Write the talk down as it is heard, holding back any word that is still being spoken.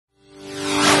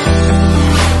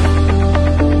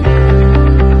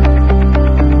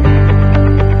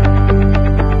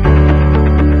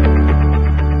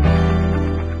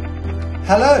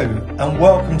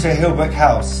to Hillbrook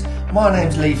House. My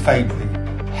name's Lee Fabry,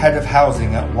 Head of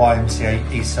Housing at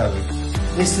YMCA East Surrey.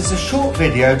 This is a short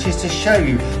video just to show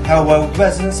you how well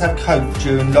residents have coped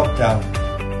during lockdown.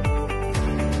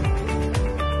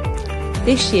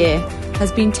 This year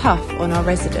has been tough on our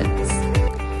residents,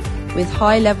 with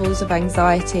high levels of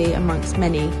anxiety amongst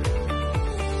many.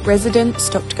 Residents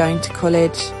stopped going to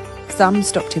college, some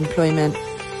stopped employment,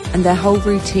 and their whole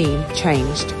routine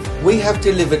changed. We have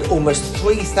delivered almost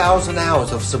 3,000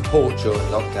 hours of support during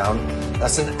lockdown.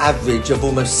 That's an average of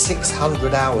almost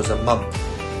 600 hours a month.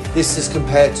 This is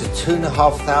compared to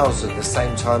 2,500 the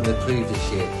same time the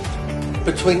previous year.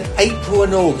 Between April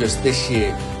and August this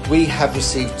year, we have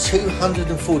received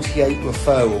 248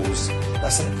 referrals.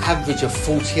 That's an average of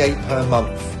 48 per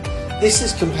month. This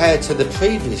is compared to the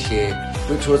previous year,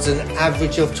 which was an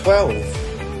average of 12.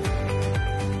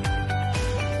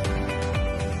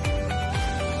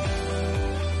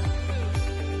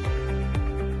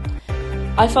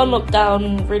 I found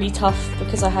lockdown really tough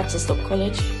because I had to stop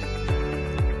college.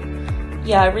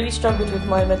 Yeah, I really struggled with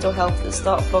my mental health at the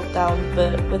start of lockdown,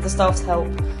 but with the staff's help,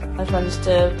 I've managed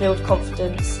to build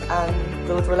confidence and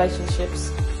build relationships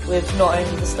with not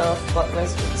only the staff but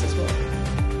residents as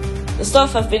well. The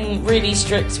staff have been really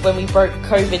strict when we broke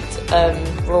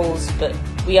COVID rules, but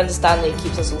we understand that it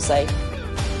keeps us all safe.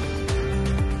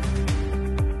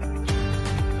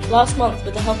 Last month,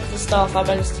 with the help of the staff, I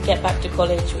managed to get back to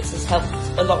college, which has helped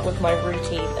a lot with my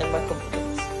routine and my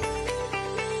confidence.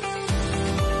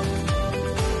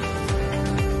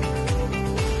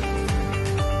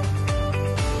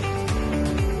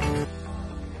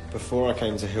 Before I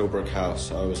came to Hillbrook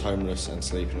House, I was homeless and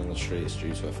sleeping on the streets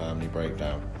due to a family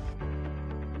breakdown.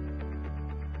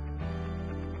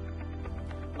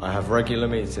 I have regular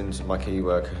meetings with my key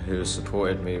worker who has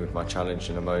supported me with my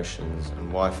challenging emotions,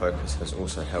 and Y-Focus has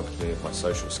also helped me with my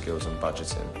social skills and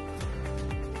budgeting.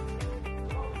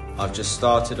 I've just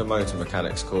started a motor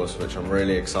mechanics course which I'm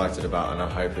really excited about, and I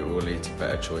hope it will lead to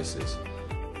better choices.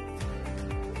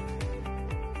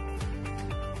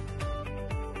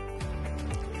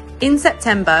 In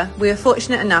September, we were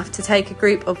fortunate enough to take a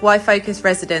group of Y-Focus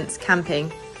residents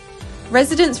camping.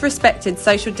 Residents respected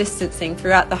social distancing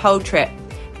throughout the whole trip.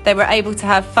 They were able to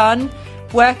have fun,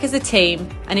 work as a team,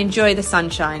 and enjoy the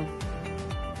sunshine.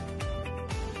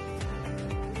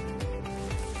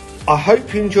 I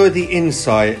hope you enjoyed the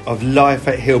insight of life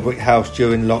at Hillbrook House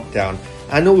during lockdown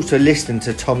and also listening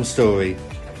to Tom's story.